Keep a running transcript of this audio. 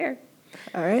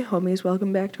All right, homies,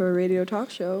 welcome back to our radio talk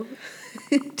show.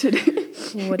 Today,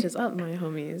 What is up, my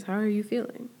homies? How are you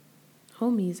feeling?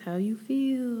 Homies, how you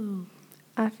feel?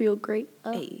 I feel great.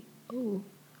 Hey. Oh.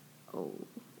 Oh,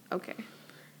 okay.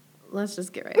 Let's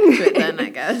just get right into it then, I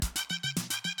guess.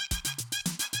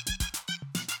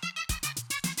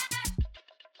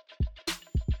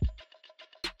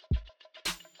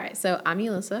 All right, so I'm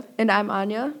Elissa. And I'm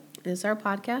Anya. This is our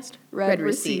podcast, Red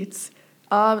Receipts.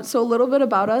 So a little bit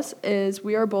about us is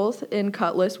we are both in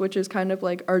Cutlass, which is kind of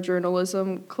like our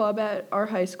journalism club at our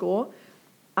high school.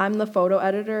 I'm the photo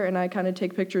editor, and I kind of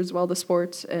take pictures of all the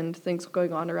sports and things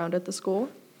going on around at the school.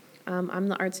 I'm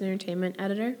the arts and entertainment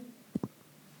editor.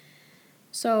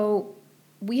 So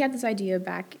we had this idea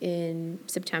back in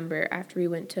September after we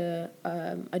went to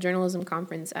a journalism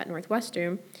conference at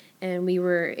Northwestern, and we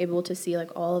were able to see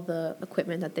like all of the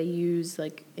equipment that they use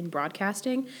like in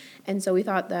broadcasting, and so we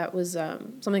thought that was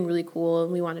something really cool,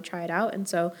 and we wanted to try it out, and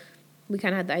so we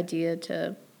kind of had the idea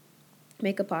to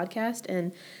make a podcast,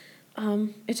 and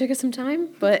it took us some time,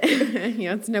 but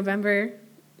it's November,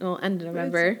 well, end of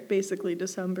November, It's basically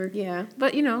December. yeah,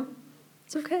 but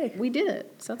It's okay. we did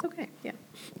it, so that's okay, yeah.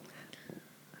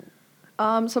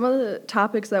 Some of the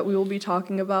topics that we will be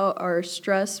talking about are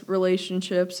stress,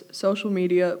 relationships, social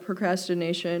media,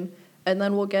 procrastination, and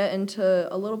then we'll get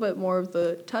into a little bit more of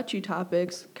the touchy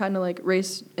topics, kind of like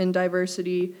race and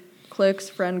diversity, cliques,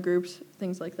 friend groups,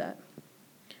 things like that.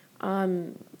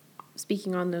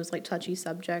 Speaking on those like touchy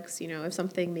subjects, if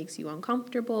something makes you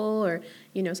uncomfortable or,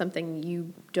 something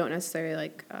you don't necessarily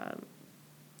like,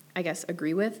 I guess,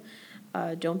 agree with,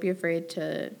 don't be afraid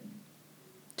to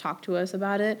talk to us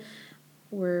about it.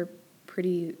 We're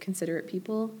pretty considerate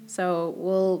people, so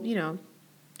we'll,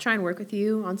 try and work with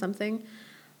you on something.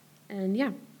 And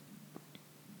yeah.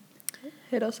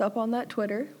 Hit us up on that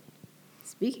Twitter.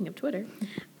 Speaking of Twitter,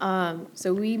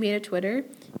 so we made a Twitter,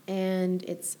 and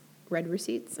it's Red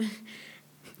Receipts.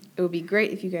 It would be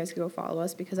great if you guys could go follow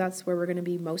us because that's where we're going to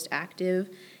be most active,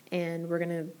 and we're going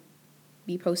to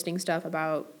be posting stuff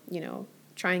about,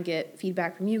 try and get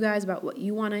feedback from you guys about what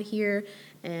you want to hear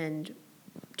and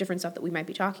different stuff that we might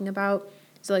be talking about.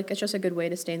 So it's just a good way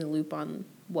to stay in the loop on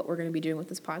what we're going to be doing with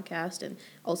this podcast and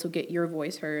also get your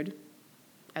voice heard.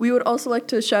 We would also like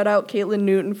to shout out Caitlin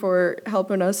Newton for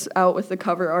helping us out with the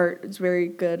cover art. It's very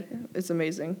good. It's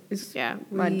amazing. It's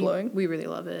mind-blowing. We really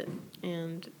love it.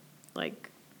 And,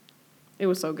 it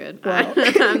was so good. Wow.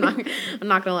 I'm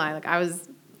not going to lie. I was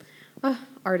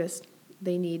artist.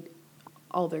 They need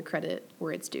all their credit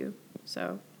where it's due.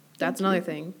 So that's another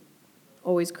thing.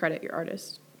 Always credit your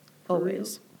artist.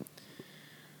 Always.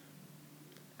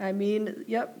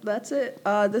 Yep, that's it.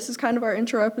 This is kind of our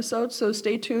intro episode, so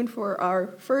stay tuned for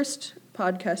our first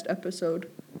podcast episode.